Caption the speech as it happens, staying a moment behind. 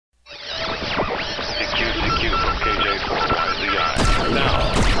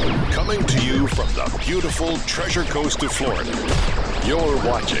from the beautiful Treasure Coast of Florida. You're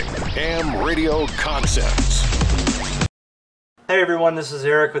watching Ham Radio Concepts. Hey everyone, this is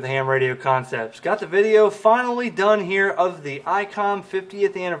Eric with HamRadioConcepts. Got the video finally done here of the Icom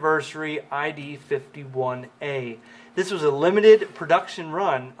 50th anniversary ID51a. This was a limited production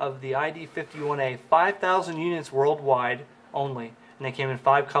run of the ID51a, 5,000 units worldwide only. And they came in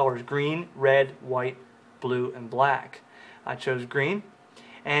 5 colors: green, red, white, blue, and black. I chose green.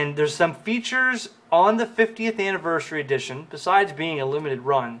 And there's some features on the 50th anniversary edition, besides being a limited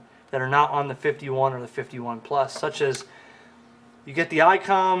run, that are not on the 51 or the 51 Plus, such as you get the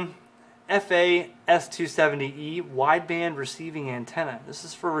Icom FA S270E wideband receiving antenna. This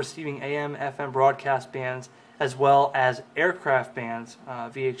is for receiving AM, FM broadcast bands as well as aircraft bands,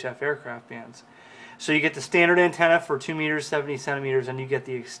 VHF aircraft bands. So you get the standard antenna for 2 meters, 70 centimeters, and you get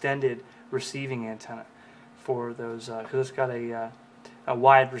the extended receiving antenna for those, because it's got a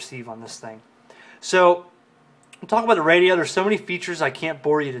wide receive on this thing. So we'll talk about the radio. There's so many features I can't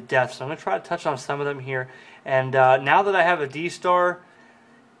bore you to death, so I'm going to try to touch on some of them here. And now that I have a D-Star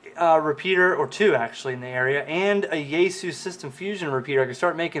repeater, or 2 actually in the area, and a Yaesu System Fusion repeater, I can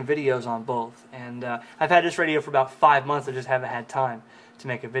start making videos on both. And I've had this radio for about 5 months. I just haven't had time to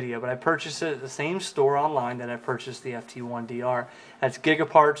make a video. But I purchased it at the same store online that I purchased the FT1DR. That's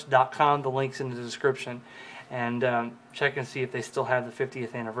gigaparts.com. The link's in the description. And check and see if they still have the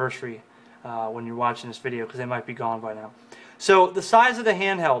 50th anniversary when you're watching this video, because they might be gone by now. So the size of the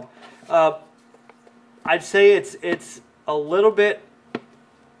handheld, I'd say it's a little bit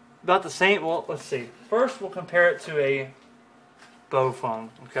about the same. Well, let's see. First, we'll compare it to a Bowphone,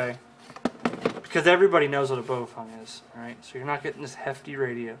 okay? Because everybody knows what a Bowphone is, all right? So you're not getting this hefty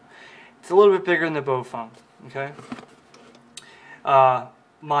radio. It's a little bit bigger than the Bowphone, okay?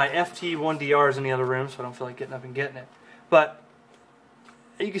 My FT1DR is in the other room, so I don't feel like getting up and getting it. But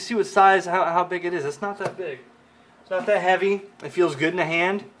you can see what size, how big it is. It's not that big. It's not that heavy. It feels good in the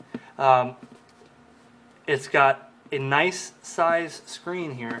hand. It's got a nice size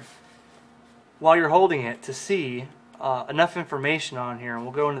screen here while you're holding it to see enough information on here, and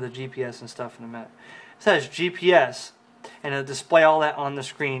we'll go into the GPS and stuff in a minute. It says GPS, and it'll display all that on the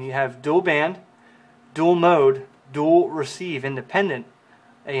screen. You have dual band, dual mode, dual receive, independent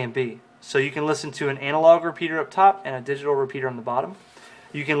A and B. So you can listen to an analog repeater up top and a digital repeater on the bottom.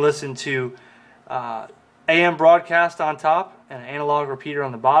 You can listen to AM broadcast on top and an analog repeater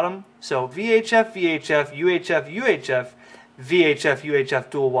on the bottom. So VHF, VHF, UHF, UHF, VHF, UHF,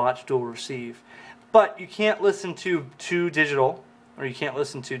 dual watch, dual receive. But you can't listen to 2 digital, or you can't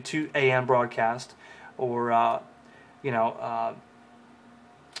listen to 2 AM broadcast, or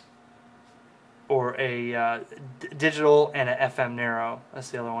or a digital and an FM narrow. That's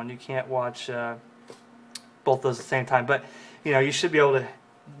the other one. You can't watch both those at the same time. But you should be able to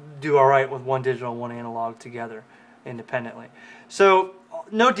do all right with 1 digital and 1 analog together independently. So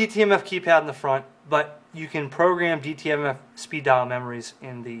no DTMF keypad in the front, but you can program DTMF speed dial memories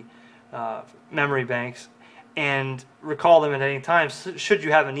in the memory banks and recall them at any time should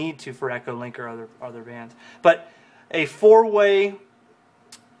you have a need to for Echo Link or other bands. But a 4-way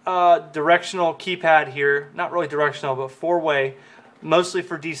directional keypad here, not really directional, but 4-way, mostly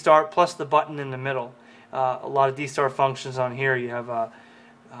for D-Star, plus the button in the middle. A lot of D-Star functions on here. You have a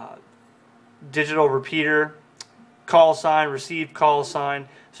digital repeater, call sign, receive call sign,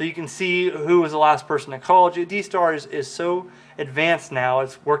 so you can see who was the last person that called you. D-Star is so advanced now.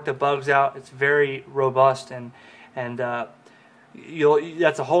 It's worked the bugs out. It's very robust, and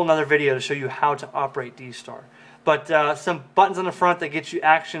that's a whole nother video to show you how to operate D-Star. But some buttons on the front that get you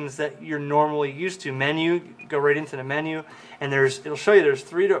actions that you're normally used to. Menu, go right into the menu, and it'll show you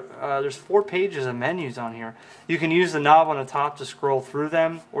there's 4 pages of menus on here. You can use the knob on the top to scroll through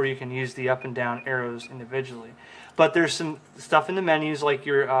them, or you can use the up and down arrows individually. But there's some stuff in the menus like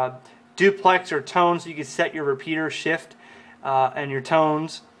your duplex or tones, so you can set your repeater shift and your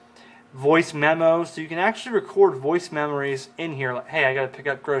tones. Voice memos, so you can actually record voice memories in here. Like, hey, I got to pick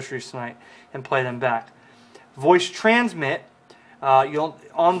up groceries tonight, and play them back. Voice transmit,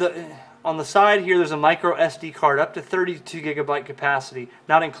 on the side here there's a micro SD card up to 32 gigabyte capacity,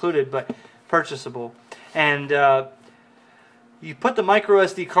 not included but purchasable, and you put the micro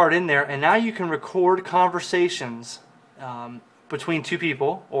SD card in there, and now you can record conversations between 2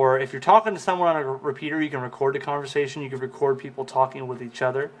 people, or if you're talking to someone on a repeater, you can record the conversation. You can record people talking with each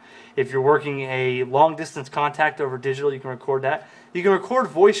other. If you're working a long distance contact over digital, you can record that. You can record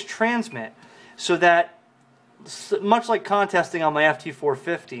voice transmit, so that much like contesting on my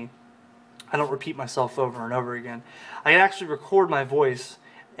FT450, I don't repeat myself over and over again. I can actually record my voice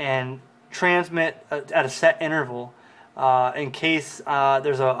and transmit at a set interval in case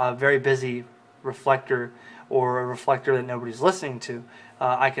there's a very busy reflector or a reflector that nobody's listening to.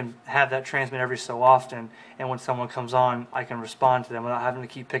 I can have that transmit every so often, and when someone comes on, I can respond to them without having to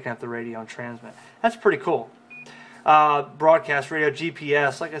keep picking up the radio and transmit. That's pretty cool. Broadcast radio,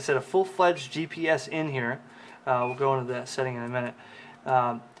 GPS, like I said, a full-fledged GPS in here. We'll go into that setting in a minute.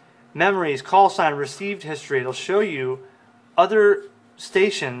 Memories, call sign, received history. It'll show you other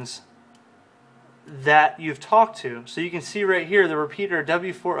stations that you've talked to. So you can see right here the repeater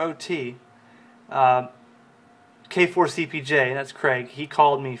W4OT, K4CPJ, that's Craig. He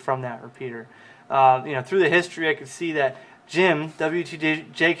called me from that repeater. Through the history, I could see that Jim,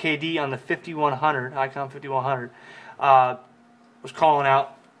 W2JKD on the 5100, Icom 5100, was calling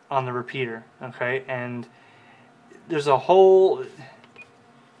out on the repeater. Okay, and there's a whole,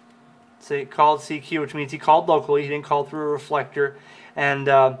 say, called CQ, which means he called locally. He didn't call through a reflector, and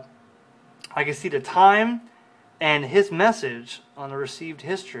I can see the time and his message on the received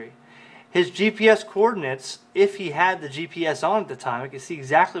history. His GPS coordinates, if he had the GPS on at the time, I can see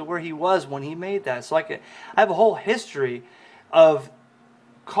exactly where he was when he made that. So I have a whole history of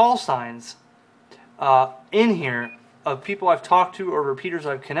call signs in here of people I've talked to or repeaters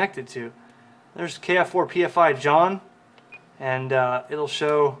I've connected to. There's KF4 PFI John, and it'll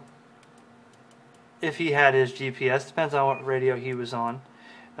show if he had his GPS. Depends on what radio he was on.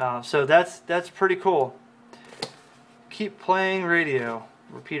 So that's pretty cool. Keep playing radio.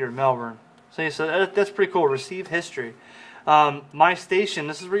 Repeater, Melbourne. So that's pretty cool. Receive history. My station,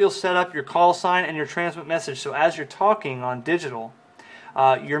 this is where you'll set up your call sign and your transmit message. So as you're talking on digital,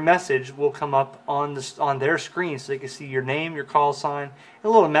 your message will come up on their screen, so they can see your name, your call sign, and a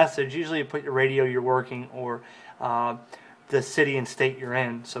little message. Usually you put your radio you're working or the city and state you're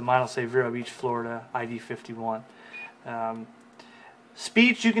in. So mine will say Vero Beach, Florida, ID51.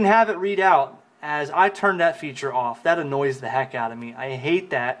 Speech, you can have it read out. As I turn that feature off, that annoys the heck out of me. I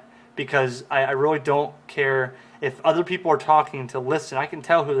hate that because I really don't care if other people are talking to listen. I can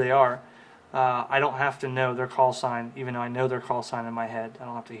tell who they are. I don't have to know their call sign, even though I know their call sign in my head. I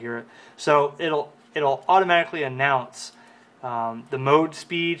don't have to hear it. So it'll automatically announce the mode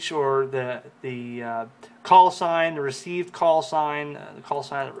speech or the call sign, the received call sign, the call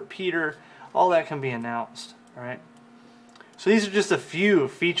sign of the repeater. All that can be announced. All right. So these are just a few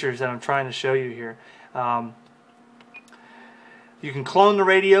features that I'm trying to show you here. You can clone the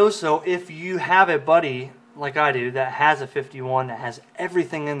radios, so if you have a buddy like I do that has a 51 that has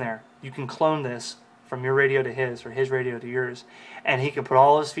everything in there, you can clone this from your radio to his or his radio to yours, and he can put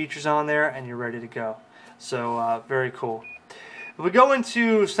all his features on there and you're ready to go. So very cool. If we go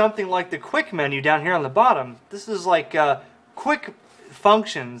into something like the quick menu down here on the bottom, this is like quick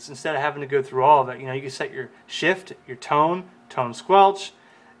functions instead of having to go through all of it. You can set your shift, your tone squelch,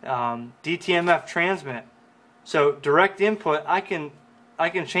 DTMF transmit. So direct input, I can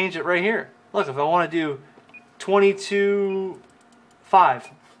change it right here. Look, if I want to do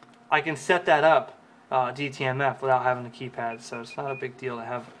 22.5, I can set that up DTMF without having the keypad. So it's not a big deal to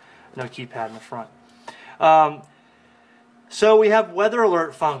have no keypad in the front. So we have weather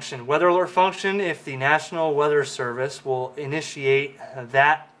alert function. Weather alert function, if the National Weather Service will initiate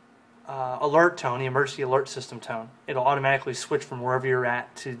that alert tone, the emergency alert system tone, it'll automatically switch from wherever you're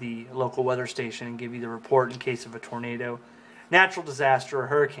at to the local weather station and give you the report in case of a tornado, natural disaster, or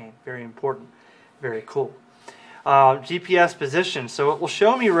hurricane. Very important. Very cool. GPS position. So it will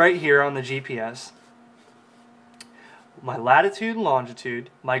show me right here on the GPS my latitude and longitude,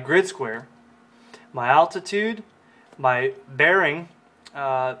 my grid square, my altitude, my bearing.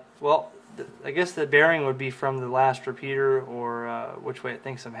 Well, I guess the bearing would be from the last repeater or which way it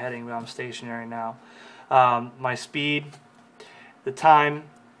thinks I'm heading, but I'm stationary now. My speed, the time,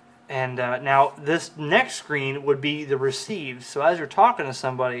 and now this next screen would be the received. So as you're talking to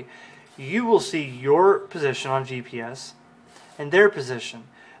somebody, you will see your position on GPS and their position.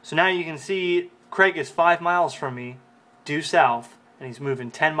 So now you can see Craig is 5 miles from me, due south, and he's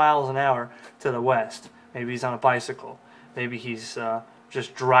moving 10 miles an hour to the west. Maybe he's on a bicycle. Maybe he's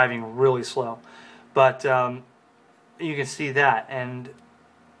just driving really slow. But you can see that, and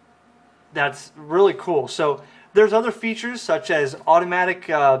that's really cool. So there's other features such as automatic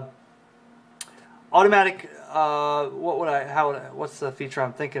what's the feature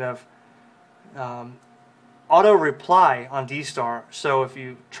I'm thinking of? Auto reply on D-Star. So if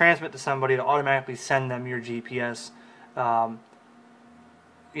you transmit to somebody, it'll automatically send them your GPS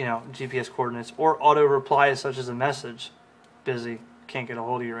GPS coordinates, or auto reply such as a message. Busy, can't get a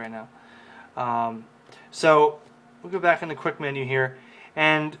hold of you right now. So we'll go back in the quick menu here,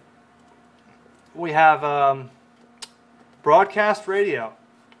 and we have broadcast radio.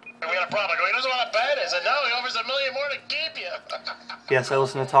 We got a problem. He doesn't want to bet. I said, no, he offers $1 million more to keep you. Yes, I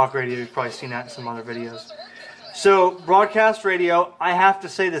listen to talk radio. You've probably seen that in some other videos. So, broadcast radio, I have to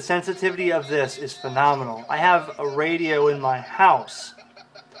say the sensitivity of this is phenomenal. I have a radio in my house.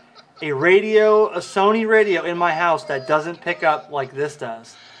 A Sony radio in my house that doesn't pick up like this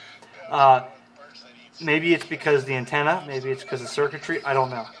does. Maybe it's because of the antenna, maybe it's because of circuitry, I don't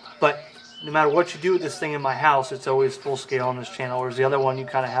know. But no matter what you do with this thing in my house, it's always full scale on this channel, whereas the other one you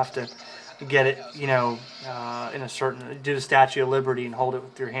kind of have to get it, you know, in a certain, do the Statue of Liberty and hold it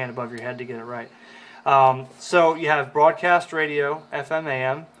with your hand above your head to get it right. So you have broadcast radio, FM,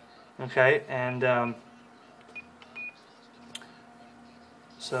 AM, okay, and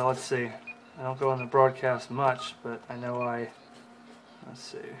so let's see. I don't go on the broadcast much, but I know let's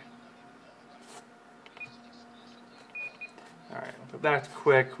see. Alright, we'll go back to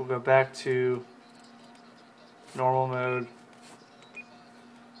quick, we'll go back to normal mode.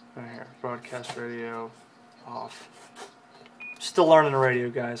 Right here, broadcast radio, off. Still learning the radio,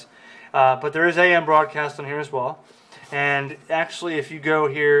 guys. But there is AM broadcast on here as well. And actually, if you go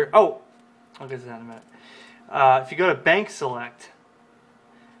here, I'll get to that in a minute. If you go to Bank Select,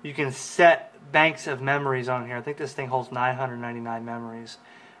 you can set banks of memories on here. I think this thing holds 999 memories.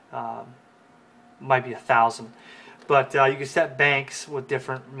 Might be 1,000. But you can set banks with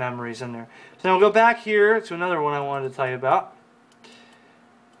different memories in there. So now we'll go back here to another one I wanted to tell you about.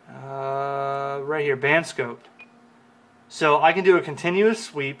 Right here, band scope. So I can do a continuous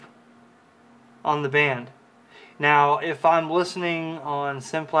sweep on the band. Now, if I'm listening on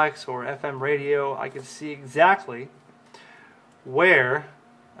simplex or FM radio, I can see exactly where,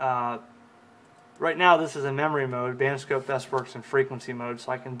 right now this is in memory mode, band scope best works in frequency mode,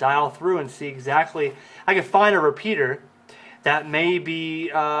 so I can dial through and see exactly, I can find a repeater that may be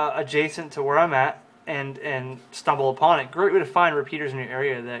adjacent to where I'm at and stumble upon it. Great way to find repeaters in your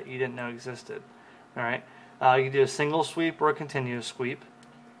area that you didn't know existed. Alright, you can do a single sweep or a continuous sweep.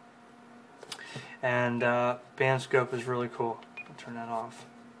 And band scope is really cool. I'll turn that off.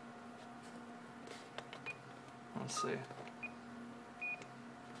 Let's see.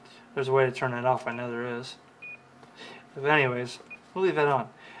 There's a way to turn that off, I know there is. But anyways, we'll leave that on.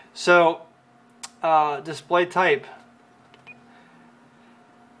 So, display type.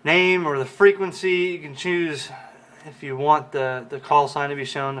 Name or the frequency, you can choose if you want the call sign to be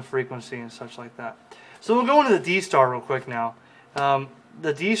shown, the frequency and such like that. So we'll go into the D-Star real quick now.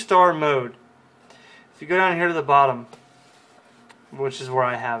 The D-Star mode. If you go down here to the bottom, which is where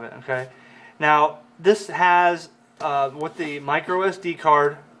I have it, okay? Now, this has, with the micro SD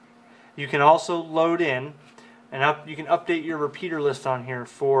card, you can also load in, and you can update your repeater list on here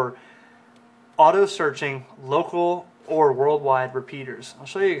for auto-searching local or worldwide repeaters. I'll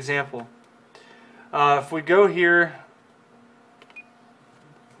show you an example. If we go here,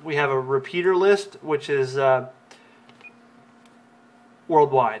 we have a repeater list, which is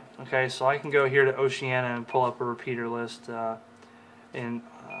worldwide. Okay, so I can go here to Oceania and pull up a repeater list in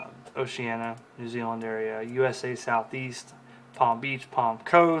Oceania, New Zealand area, USA Southeast, Palm Beach, Palm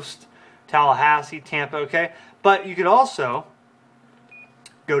Coast, Tallahassee, Tampa, okay? But you could also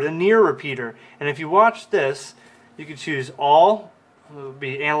go to near repeater. And if you watch this, you can choose all, it would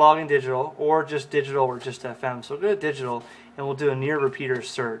be analog and digital, or just digital or just FM. So go to digital and we'll do a near repeater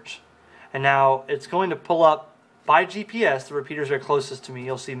search. And now it's going to pull up by GPS the repeaters that are closest to me.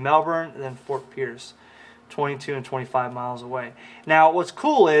 You'll see Melbourne and then Fort Pierce, 22 and 25 miles away. Now what's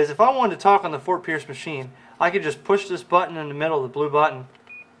cool is if I wanted to talk on the Fort Pierce machine, I could just push this button in the middle, the blue button.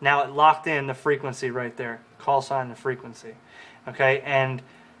 Now it locked in the frequency right there. Call sign the frequency. Okay, and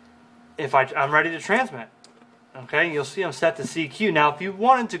if I'm ready to transmit. Okay, you'll see I'm set to CQ. Now if you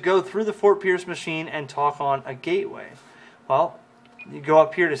wanted to go through the Fort Pierce machine and talk on a gateway, well, you go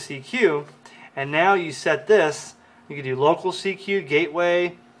up here to CQ, and now you set this. You can do local CQ,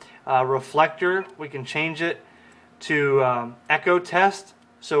 gateway, reflector. We can change it to echo test.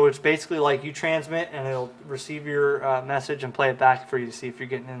 So it's basically like you transmit and it'll receive your message and play it back for you to see if you're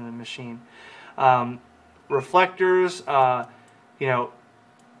getting into the machine. Reflectors, you know,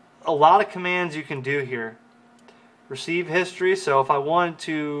 a lot of commands you can do here. Receive history, so if I wanted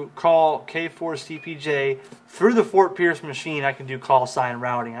to call K4CPJ through the Fort Pierce machine, I can do call sign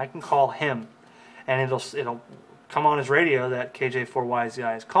routing. I can call him, and it'll come on his radio that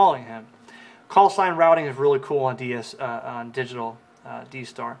KJ4YZI is calling him. Call sign routing is really cool on digital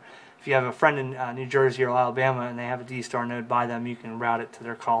D-Star. If you have a friend in New Jersey or Alabama and they have a D-Star node by them, you can route it to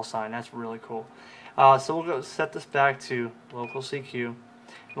their call sign. That's really cool. So we'll go set this back to local CQ.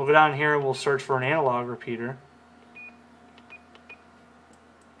 We'll go down here and we'll search for an analog repeater.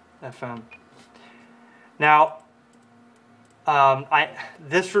 FM. Now,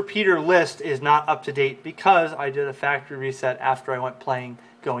 this repeater list is not up to date because I did a factory reset after I went playing,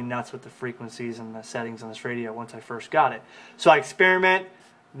 going nuts with the frequencies and the settings on this radio once I first got it. So I experiment,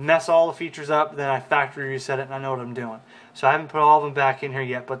 mess all the features up, then I factory reset it, and I know what I'm doing. So I haven't put all of them back in here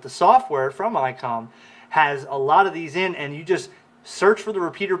yet, but the software from Icom has a lot of these in, and you just search for the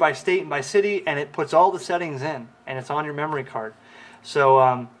repeater by state and by city, and it puts all the settings in, and it's on your memory card.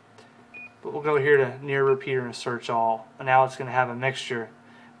 So but we'll go here to near repeater and search all, and now it's going to have a mixture.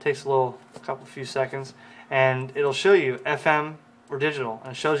 It takes a few seconds, and it'll show you FM or digital,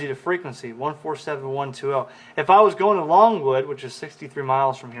 and it shows you the frequency 147120. If I was going to Longwood, which is 63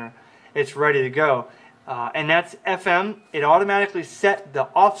 miles from here, it's ready to go, and that's FM. It automatically set the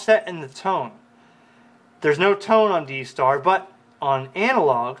offset and the tone. There's no tone on D-Star, but on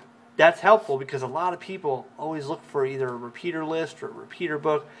analog, that's helpful because a lot of people always look for either a repeater list or a repeater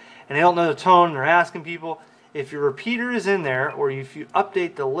book, and they don't know the tone, and they're asking people. If your repeater is in there, or if you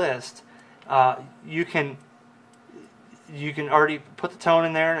update the list, you can already put the tone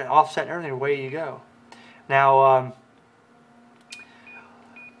in there and offset and everything, away you go. Now,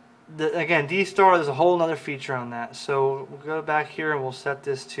 again, D-Star, there's a whole other feature on that. So we'll go back here and we'll set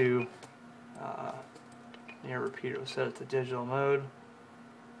this to near repeater. We'll set it to digital mode.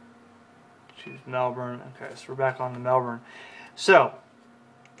 Choose Melbourne. Okay, so we're back on the Melbourne. So,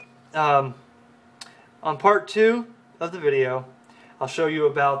 on part 2 of the video, I'll show you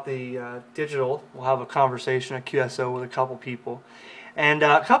about the digital. We'll have a conversation, a QSO with a couple people. And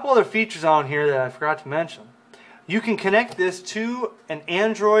a couple other features on here that I forgot to mention. You can connect this to an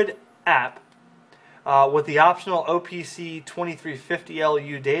Android app with the optional OPC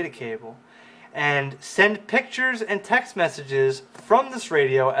 2350LU data cable, and send pictures and text messages from this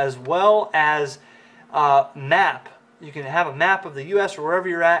radio, as well as map. You can have a map of the US or wherever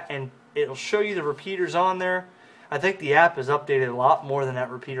you're at, and it'll show you the repeaters on there. I think the app is updated a lot more than that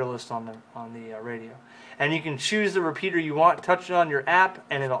repeater list on the radio. And you can choose the repeater you want, touch it on your app,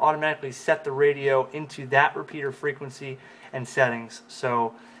 and it'll automatically set the radio into that repeater frequency and settings.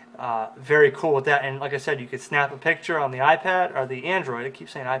 So very cool with that. And like I said, you could snap a picture on the iPad or the Android. I keep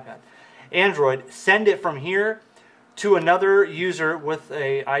saying iPad. Android, send it from here to another user with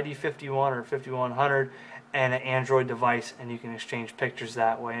a ID51 or 5100 and an Android device, and you can exchange pictures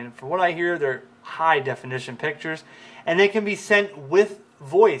that way. And from what I hear, they're high definition pictures, and they can be sent with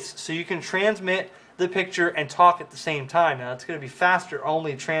voice, so you can transmit the picture and talk at the same time. Now it's going to be faster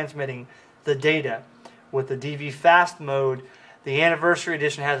only transmitting the data with the DV fast mode. The anniversary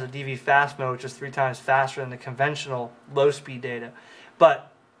edition has a DV fast mode, which is 3 times faster than the conventional low speed data, but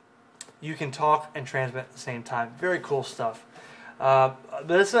you can talk and transmit at the same time. Very cool stuff. But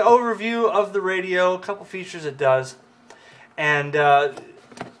it's an overview of the radio, a couple features it does, and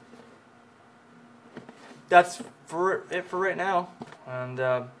that's for it for right now.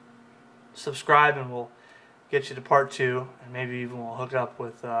 And subscribe, and we'll get you to part 2, and maybe even we'll hook up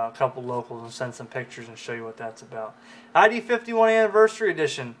with a couple locals and send some pictures and show you what that's about. ID51 Anniversary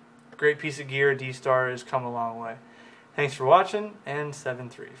Edition, great piece of gear. D-Star has come a long way. Thanks for watching, and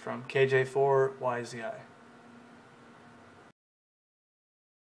 7-3 from KJ4YZI.